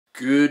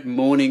Good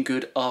morning,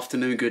 good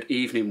afternoon, good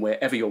evening,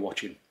 wherever you're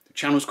watching. The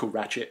channel's called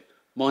Ratchet.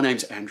 My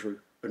name's Andrew,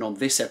 and on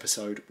this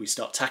episode, we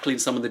start tackling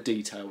some of the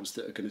details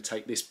that are going to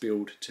take this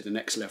build to the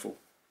next level.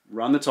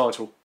 Run the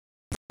title.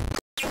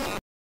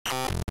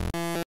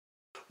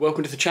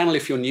 Welcome to the channel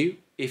if you're new.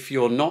 If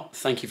you're not,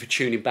 thank you for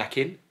tuning back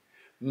in.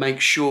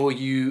 Make sure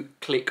you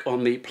click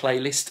on the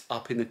playlist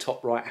up in the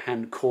top right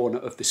hand corner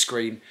of the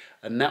screen,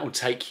 and that will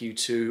take you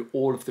to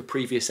all of the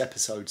previous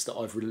episodes that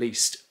I've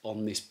released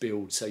on this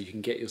build so you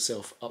can get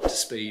yourself up to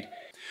speed.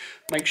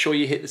 Make sure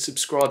you hit the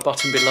subscribe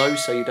button below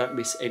so you don't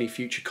miss any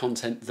future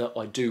content that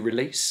I do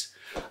release.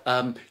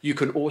 You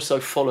can also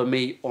follow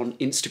me on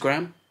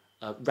Instagram,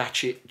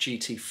 Ratchet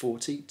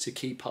GT40, to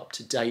keep up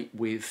to date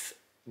with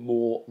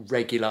more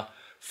regular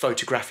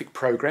photographic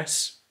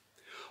progress.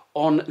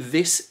 On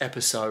this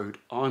episode,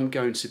 I'm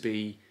going to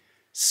be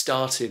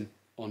starting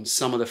on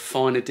some of the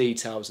finer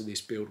details of this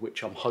build,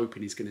 which I'm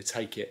hoping is going to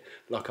take it,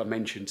 like I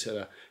mentioned,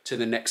 to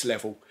the next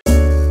level.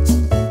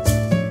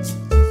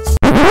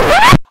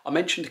 I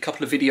mentioned a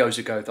couple of videos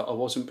ago that I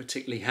wasn't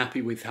particularly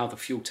happy with how the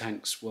fuel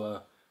tanks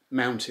were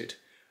mounted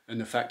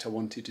and the fact I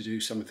wanted to do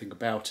something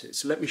about it.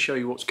 So let me show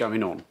you what's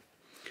going on.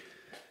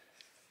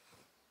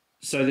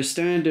 So the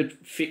standard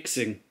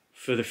fixing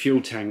for the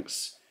fuel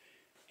tanks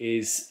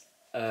is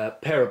a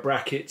pair of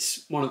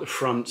brackets, one at the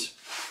front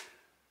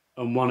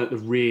and one at the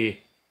rear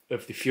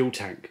of the fuel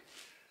tank,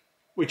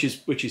 which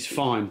is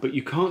fine, but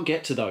you can't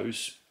get to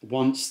those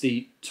once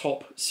the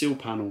top sill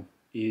panel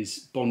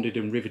is bonded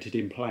and riveted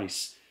in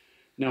place.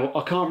 Now,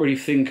 I can't really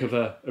think of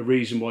a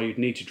reason why you'd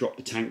need to drop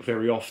the tank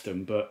very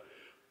often, but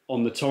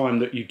on the time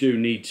that you do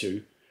need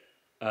to,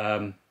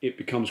 it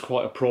becomes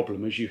quite a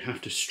problem as you have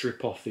to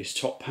strip off this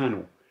top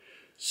panel.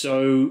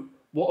 So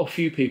what a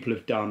few people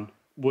have done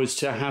was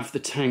to have the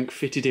tank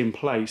fitted in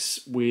place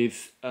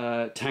with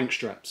tank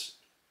straps.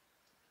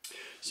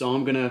 So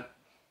I'm going to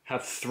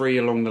have 3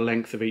 along the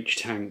length of each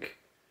tank.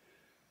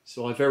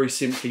 So I very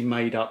simply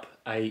made up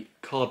a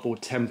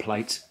cardboard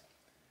template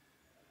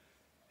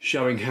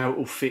showing how it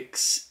will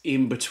fix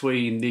in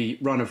between the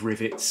run of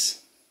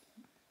rivets,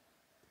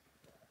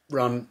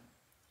 run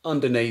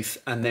underneath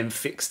and then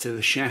fix to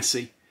the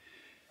chassis.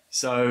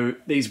 So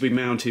these will be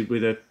mounted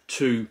with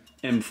 2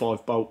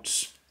 M5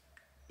 bolts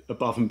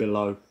above and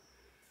below,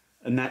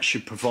 and that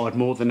should provide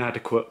more than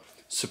adequate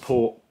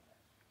support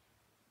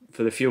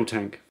for the fuel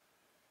tank.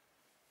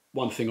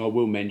 One thing I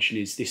will mention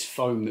is this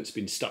foam that's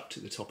been stuck to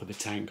the top of the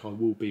tank I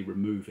will be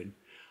removing.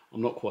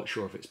 I'm not quite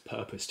sure of its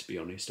purpose, to be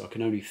honest. I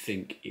can only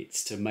think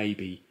it's to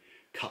maybe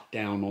cut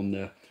down on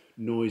the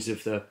noise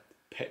of the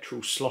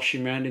petrol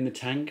sloshing around in the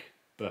tank,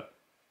 but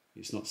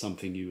it's not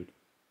something you would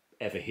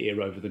ever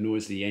hear over the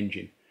noise of the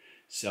engine.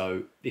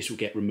 So this will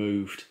get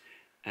removed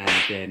and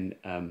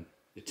then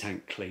the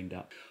tank cleaned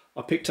up.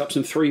 I picked up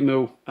some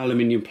 3mm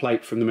aluminium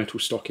plate from the metal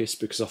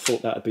stockist because I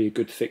thought that would be a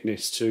good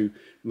thickness to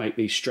make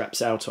these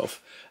straps out of.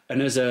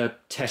 And as a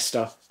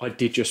tester, I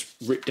did just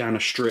rip down a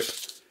strip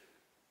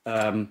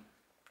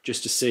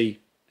just to see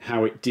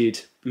how it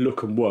did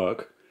look and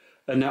work.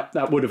 And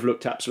that would have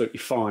looked absolutely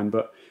fine,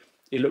 but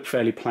it looked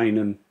fairly plain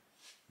and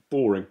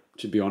boring,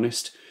 to be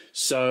honest.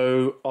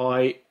 So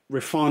I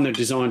refined the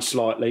design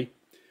slightly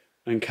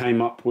and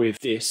came up with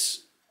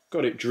this,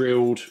 got it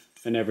drilled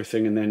and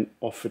everything, and then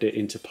offered it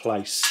into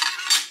place,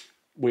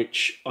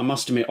 which I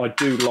must admit I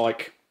do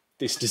like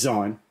this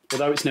design.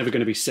 Although it's never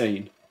going to be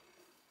seen,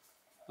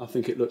 I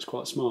think it looks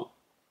quite smart.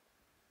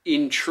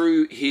 In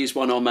true here's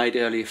one I made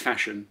earlier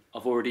fashion,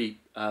 I've already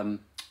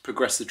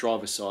progressed the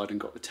driver's side and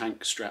got the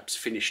tank straps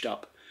finished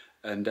up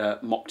and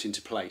mocked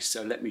into place.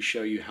 So let me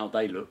show you how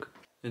they look.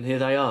 And here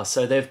they are.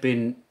 So they've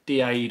been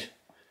DA'd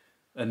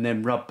and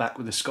then rubbed back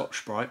with a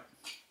Scotch-Brite.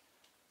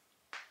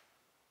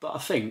 But I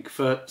think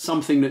for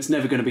something that's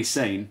never going to be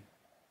seen,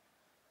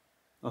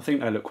 I think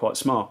they look quite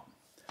smart.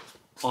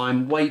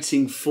 I'm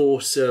waiting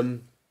for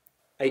some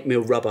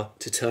 8mm rubber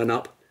to turn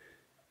up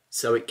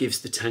so it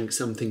gives the tank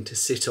something to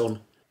sit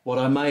on. What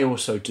I may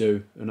also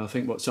do, and I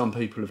think what some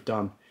people have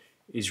done,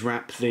 is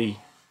wrap the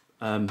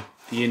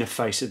inner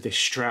face of this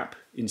strap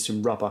in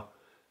some rubber,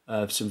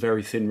 some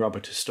very thin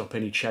rubber to stop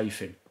any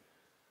chafing.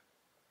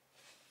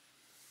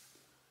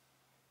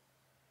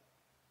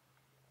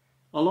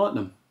 I like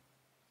them.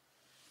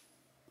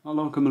 I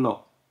like them a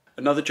lot.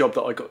 Another job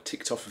that I got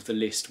ticked off of the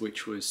list,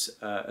 which was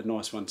a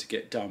nice one to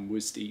get done,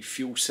 was the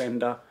fuel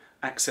sender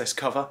access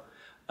cover.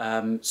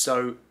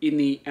 So in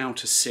the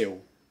outer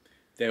sill,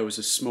 there was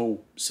a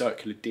small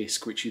circular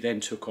disc which you then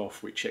took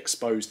off, which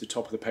exposed the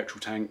top of the petrol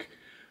tank,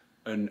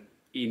 and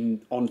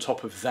on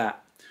top of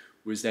that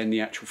was then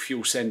the actual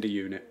fuel sender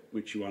unit,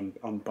 which you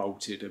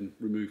unbolted and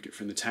removed it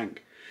from the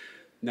tank.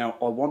 Now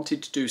I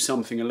wanted to do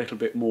something a little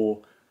bit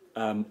more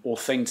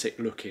authentic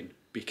looking,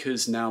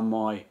 because now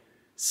my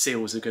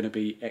seals are going to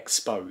be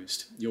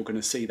exposed. You're going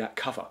to see that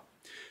cover.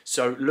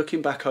 So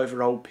looking back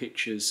over old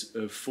pictures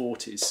of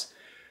 40s,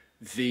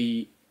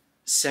 the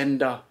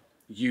sender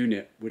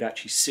unit would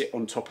actually sit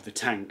on top of the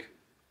tank,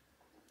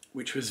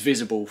 which was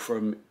visible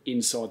from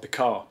inside the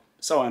car.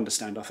 So I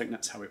understand, I think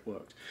that's how it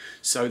worked.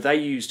 So they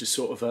used a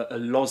sort of a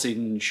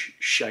lozenge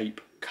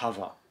shape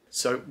cover.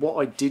 So what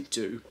I did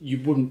do,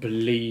 you wouldn't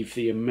believe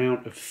the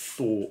amount of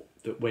thought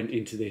that went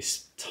into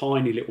this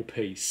tiny little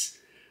piece.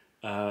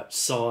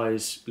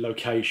 Size,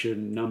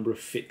 location, number of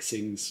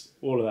fixings,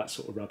 all of that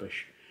sort of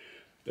rubbish.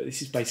 But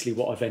this is basically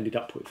what I've ended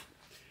up with.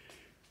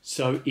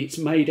 So it's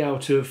made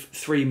out of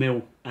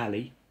 3mm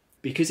alley.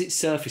 Because it's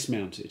surface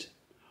mounted,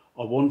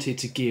 I wanted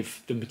to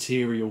give the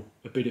material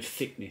a bit of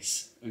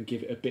thickness and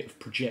give it a bit of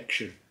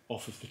projection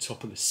off of the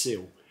top of the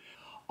sill.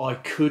 I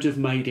could have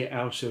made it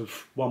out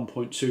of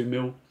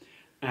 1.2mm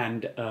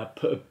and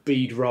put a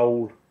bead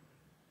roll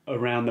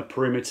around the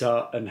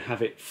perimeter and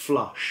have it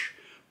flush,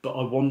 but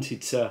I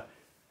wanted to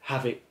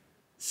have it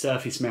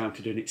surface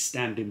mounted and it's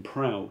standing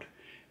proud.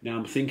 Now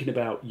I'm thinking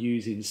about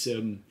using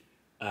some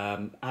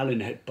Allen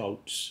head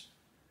bolts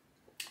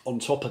on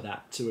top of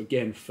that to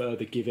again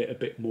further give it a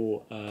bit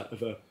more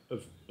of a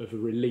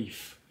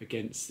relief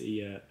against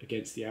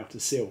the outer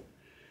sill.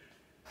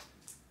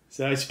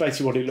 So that's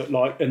basically what it looked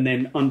like, and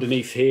then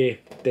underneath here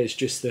there's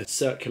just the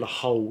circular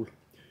hole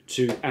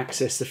to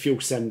access the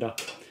fuel sender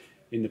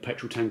in the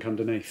petrol tank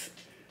underneath.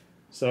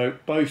 So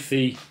both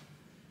the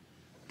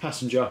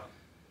passenger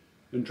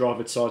and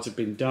driver sides have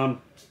been done,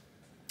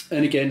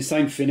 and again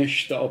same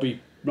finish that I'll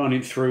be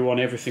running through on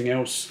everything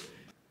else.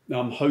 Now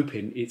I'm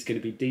hoping it's going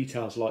to be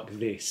details like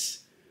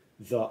this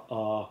that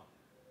are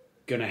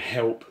going to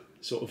help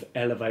sort of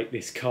elevate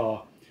this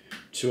car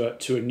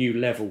to a new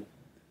level.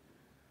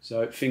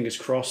 So fingers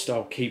crossed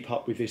I'll keep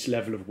up with this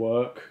level of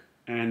work,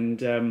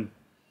 and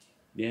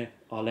yeah,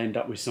 I'll end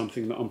up with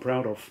something that I'm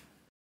proud of.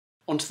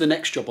 On to the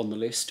next job on the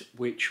list,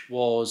 which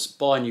was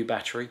buy a new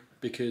battery,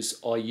 because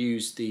I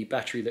used the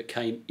battery that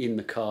came in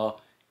the car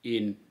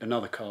in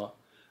another car.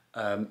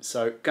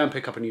 So go and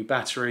pick up a new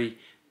battery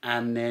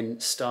and then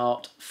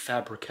start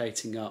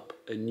fabricating up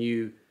a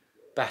new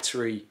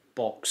battery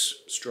box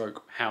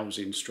stroke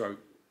housing stroke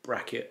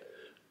bracket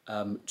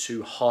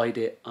to hide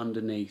it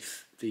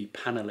underneath the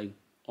panelling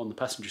on the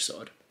passenger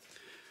side.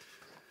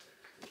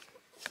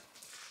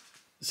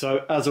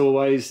 So as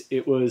always,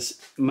 it was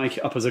make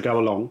it up as I go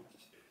along,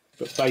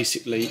 but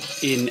basically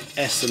in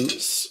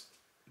essence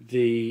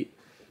the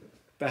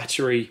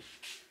battery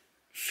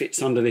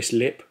fits under this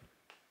lip,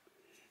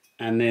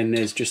 and then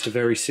there's just a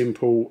very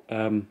simple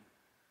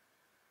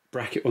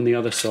bracket on the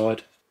other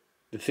side.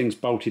 The thing's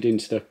bolted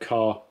into the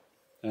car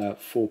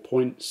 4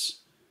 points,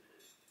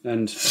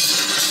 and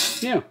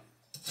yeah,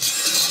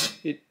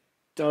 it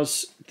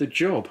does the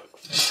job.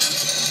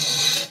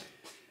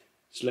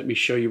 So let me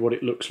show you what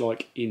it looks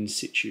like in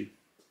situ.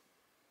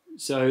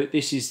 So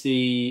this is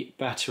the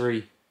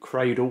battery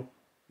cradle,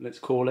 let's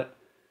call it,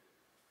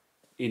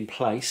 in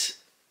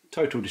place.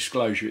 Total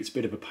disclosure, it's a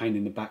bit of a pain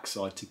in the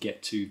backside to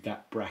get to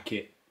that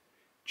bracket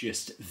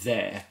just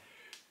there,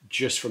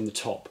 just from the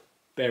top.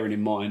 Bearing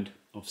in mind,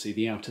 obviously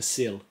the outer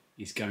sill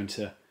is going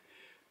to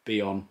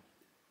be on,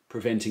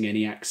 preventing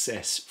any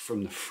access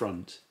from the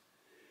front.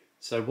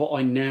 So what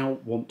I now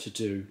want to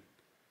do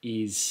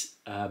is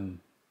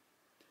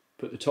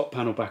put the top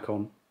panel back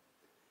on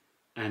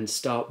and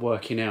start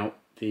working out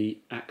the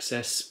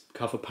access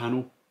cover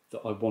panel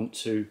that I want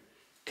to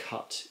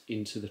cut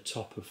into the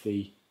top of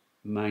the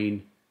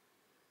main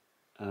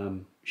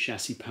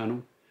chassis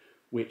panel,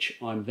 which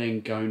I'm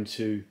then going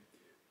to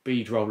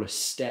bead roll a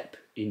step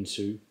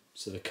into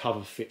so the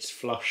cover fits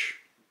flush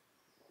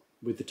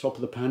with the top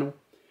of the panel.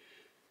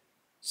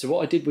 So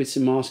what I did with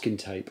some masking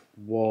tape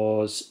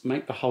was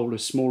make the hole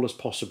as small as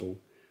possible,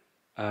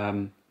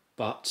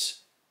 but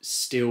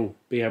still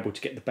be able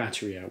to get the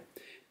battery out.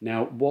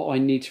 Now what I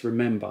need to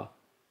remember,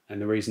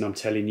 and the reason I'm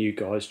telling you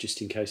guys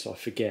just in case I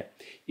forget,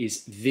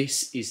 is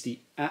this is the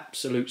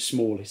absolute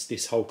smallest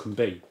this hole can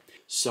be.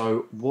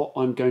 So what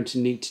I'm going to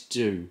need to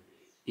do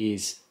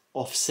is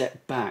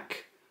offset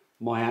back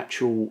my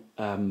actual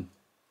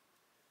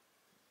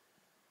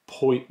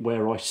point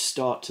where I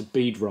start to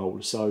bead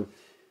roll. So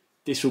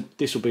this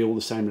will be all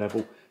the same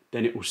level,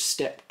 then it will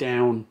step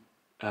down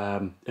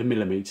a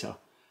millimetre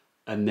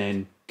and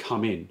then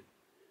come in,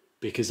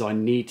 because I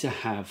need to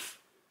have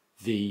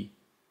the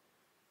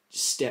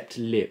stepped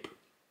lip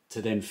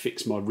to then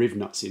fix my riv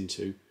nuts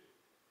into,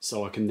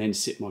 so I can then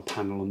sit my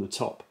panel on the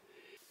top.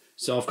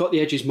 So I've got the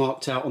edges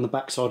marked out on the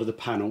back side of the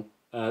panel.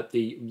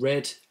 The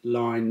red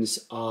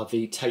lines are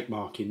the tape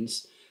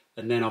markings,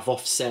 and then I've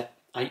offset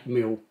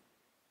 8mm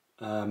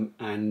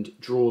and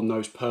drawn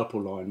those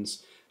purple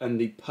lines, and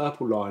the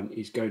purple line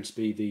is going to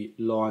be the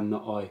line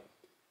that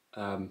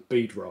I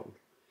bead roll.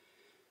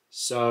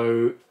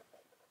 So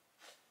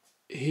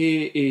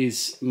here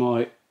is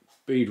my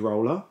bead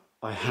roller.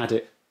 I had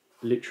it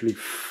literally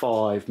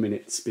 5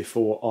 minutes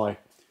before I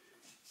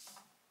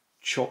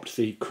chopped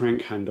the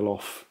crank handle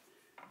off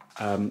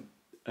and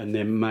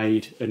then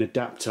made an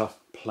adapter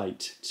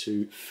plate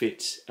to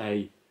fit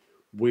a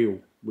wheel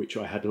which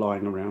I had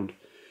lying around.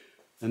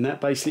 And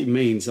that basically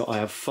means that I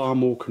have far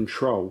more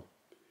control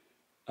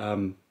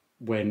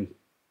when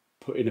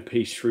putting a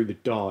piece through the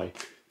die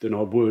than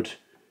I would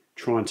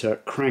trying to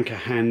crank a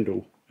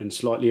handle and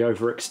slightly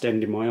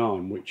overextending my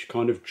arm, which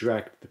kind of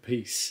dragged the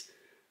piece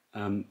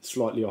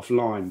slightly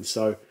offline.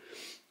 So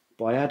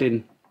by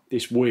adding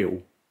this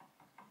wheel,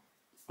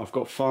 I've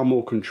got far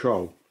more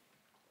control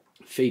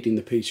feeding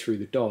the piece through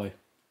the die.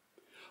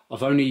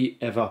 I've only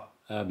ever,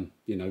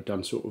 you know,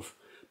 done sort of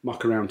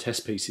muck around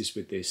test pieces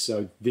with this,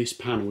 so this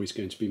panel is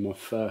going to be my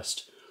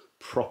first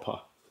proper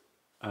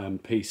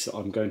piece that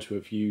I'm going to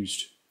have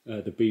used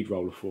the bead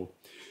roller for.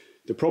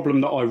 The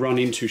problem that I run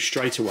into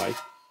straight away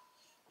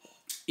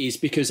is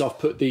because I've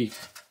put the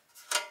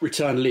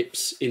return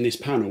lips in this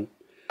panel,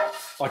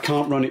 I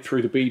can't run it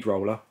through the bead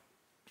roller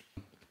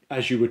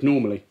as you would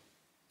normally.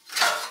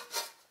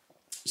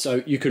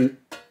 So you can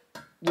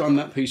run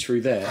that piece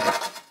through there,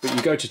 but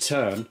you go to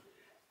turn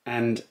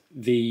and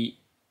the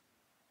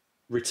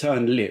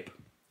return lip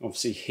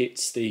obviously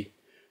hits the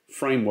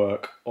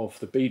framework of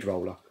the bead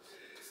roller.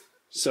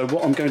 So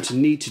what I'm going to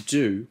need to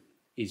do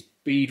is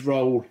bead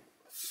roll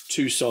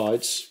two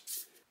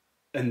sides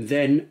and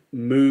then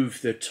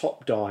move the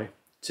top die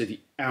to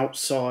the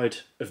outside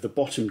of the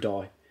bottom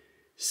die,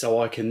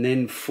 so I can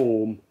then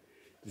form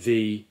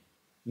the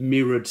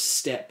mirrored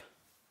step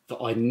that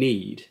I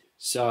need.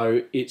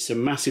 So it's a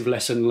massive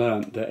lesson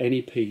learnt that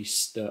any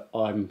piece that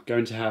I'm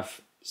going to have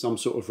some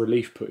sort of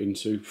relief put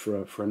into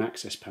for an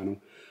access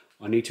panel,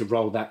 I need to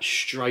roll that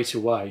straight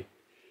away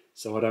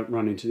so I don't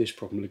run into this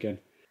problem again.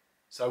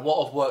 So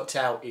what I've worked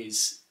out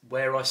is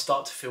where I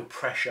start to feel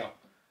pressure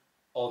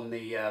on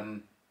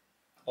the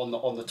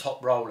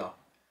top roller,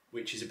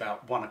 which is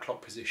about 1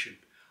 o'clock position.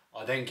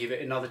 I then give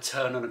it another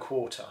turn and a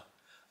quarter,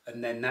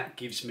 and then that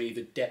gives me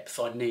the depth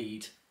I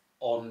need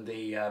on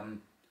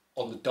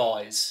the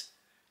dies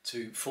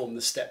to form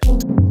the step.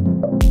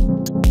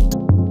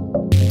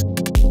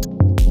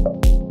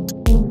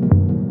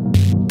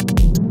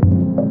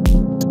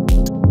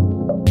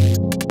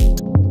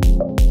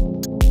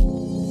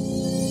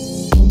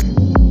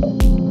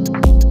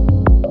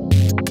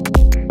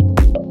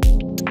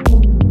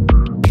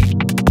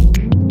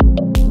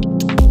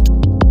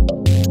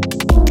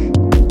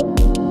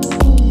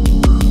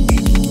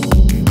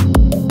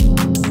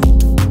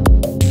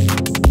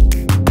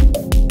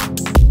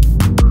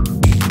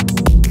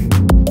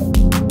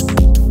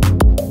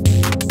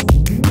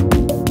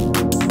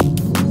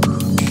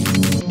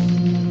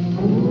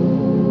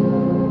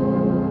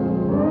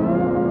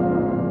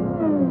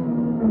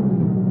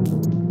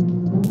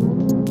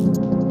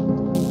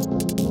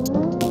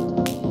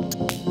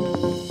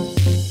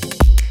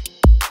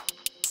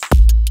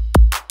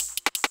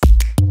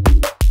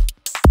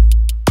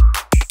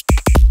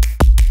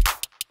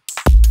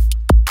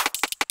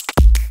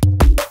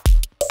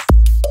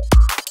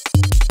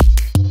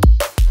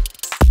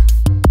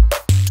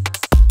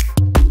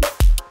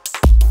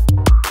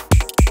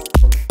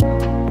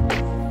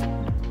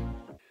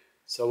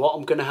 So what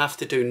I'm going to have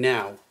to do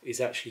now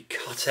is actually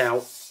cut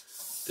out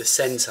the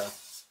centre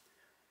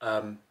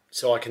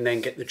so I can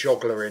then get the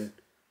joggler in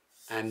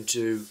and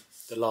do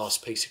the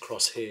last piece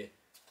across here.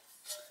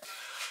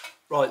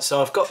 Right,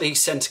 so I've got the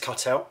centre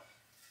cut out.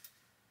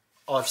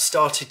 I've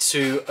started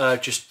to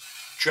just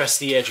dress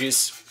the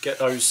edges, get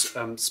those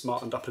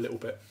smartened up a little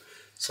bit.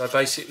 So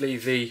basically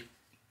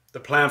the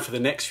plan for the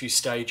next few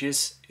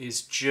stages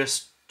is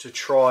just to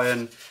try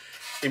and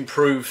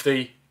improve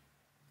the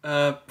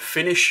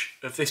finish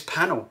of this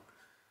panel.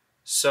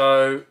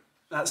 So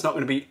that's not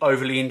going to be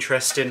overly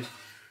interesting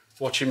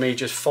watching me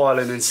just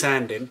filing and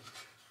sanding.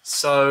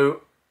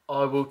 So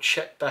I will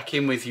check back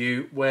in with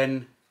you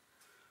when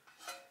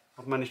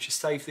I've managed to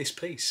save this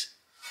piece.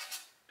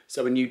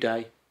 So a new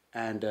day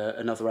and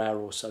another hour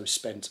or so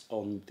spent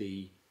on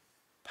the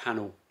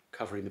panel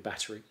covering the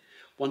battery.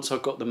 Once I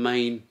got the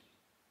main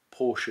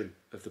portion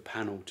of the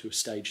panel to a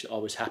stage that I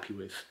was happy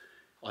with,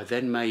 I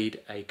then made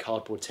a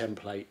cardboard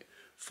template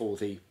for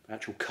the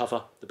actual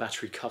cover, the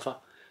battery cover.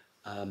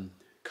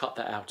 Cut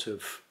that out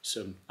of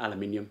some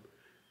aluminium,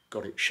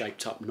 got it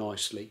shaped up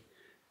nicely,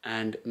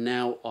 and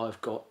now I've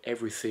got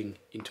everything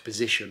into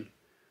position,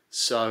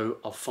 so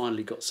I've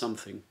finally got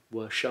something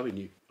worth showing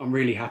you. I'm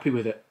really happy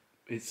with it.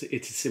 It's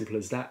as simple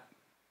as that.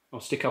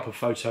 I'll stick up a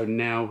photo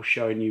now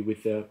showing you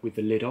with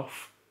the lid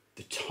off.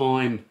 The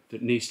time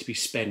that needs to be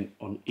spent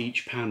on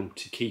each panel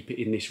to keep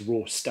it in this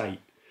raw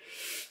state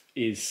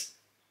is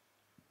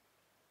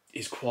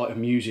quite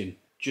amusing.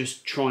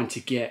 Just trying to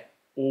get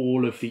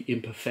all of the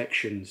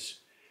imperfections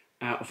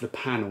out of the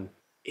panel.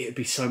 It'd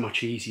be so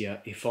much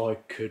easier if I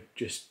could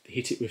just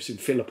hit it with some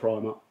filler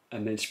primer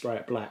and then spray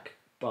it black,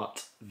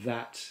 but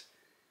that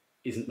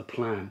isn't the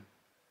plan.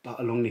 But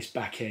along this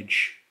back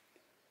edge,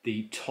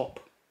 the top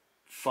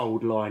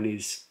fold line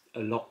is a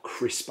lot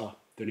crisper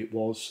than it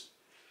was,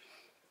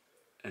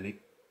 and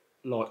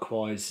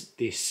likewise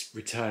this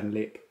return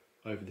lip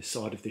over the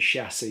side of the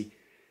chassis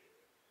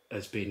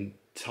has been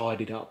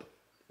tidied up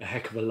a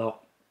heck of a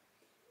lot.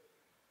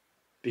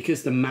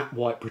 Because the matte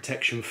white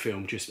protection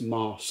film just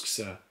masks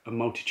a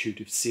multitude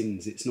of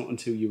sins, it's not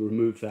until you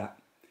remove that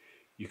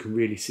you can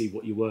really see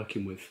what you're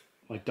working with.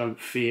 I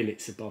don't feel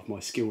it's above my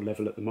skill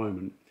level at the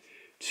moment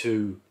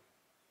to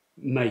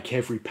make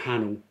every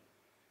panel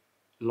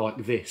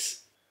like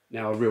this.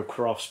 Now a real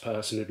crafts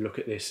person would look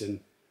at this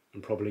and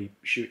probably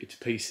shoot it to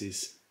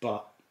pieces,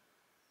 but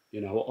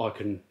You know,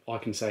 I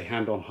can say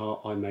hand on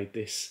heart, I made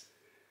this,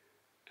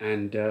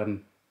 and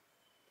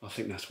I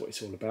think that's what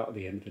it's all about at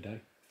the end of the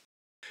day.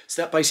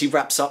 So that basically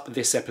wraps up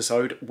this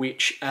episode,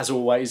 which, as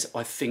always,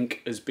 I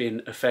think has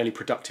been a fairly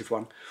productive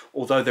one.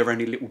 Although they're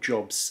only little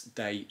jobs,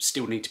 they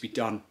still need to be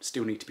done,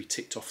 still need to be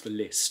ticked off the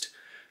list.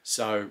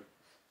 So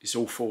it's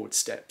all forward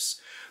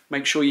steps.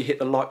 Make sure you hit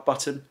the like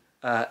button,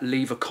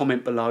 leave a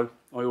comment below.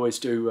 I always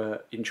do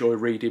enjoy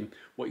reading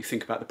what you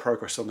think about the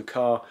progress on the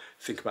car,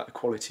 think about the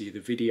quality of the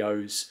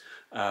videos.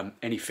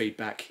 Any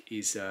feedback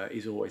is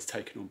always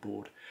taken on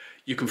board.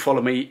 You can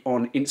follow me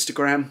on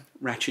Instagram,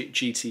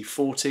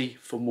 RatchetGT40,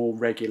 for more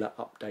regular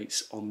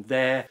updates on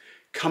there.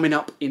 Coming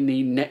up in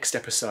the next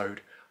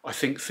episode, I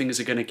think things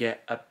are going to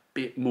get a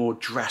bit more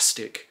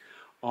drastic.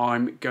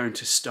 I'm going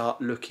to start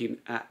looking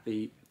at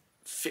the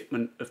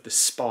fitment of the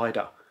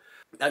Spider.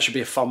 That should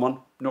be a fun one.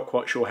 Not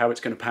quite sure how it's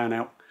going to pan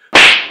out.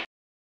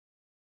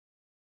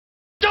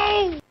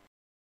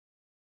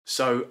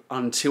 So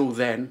until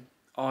then,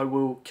 I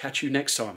will catch you next time.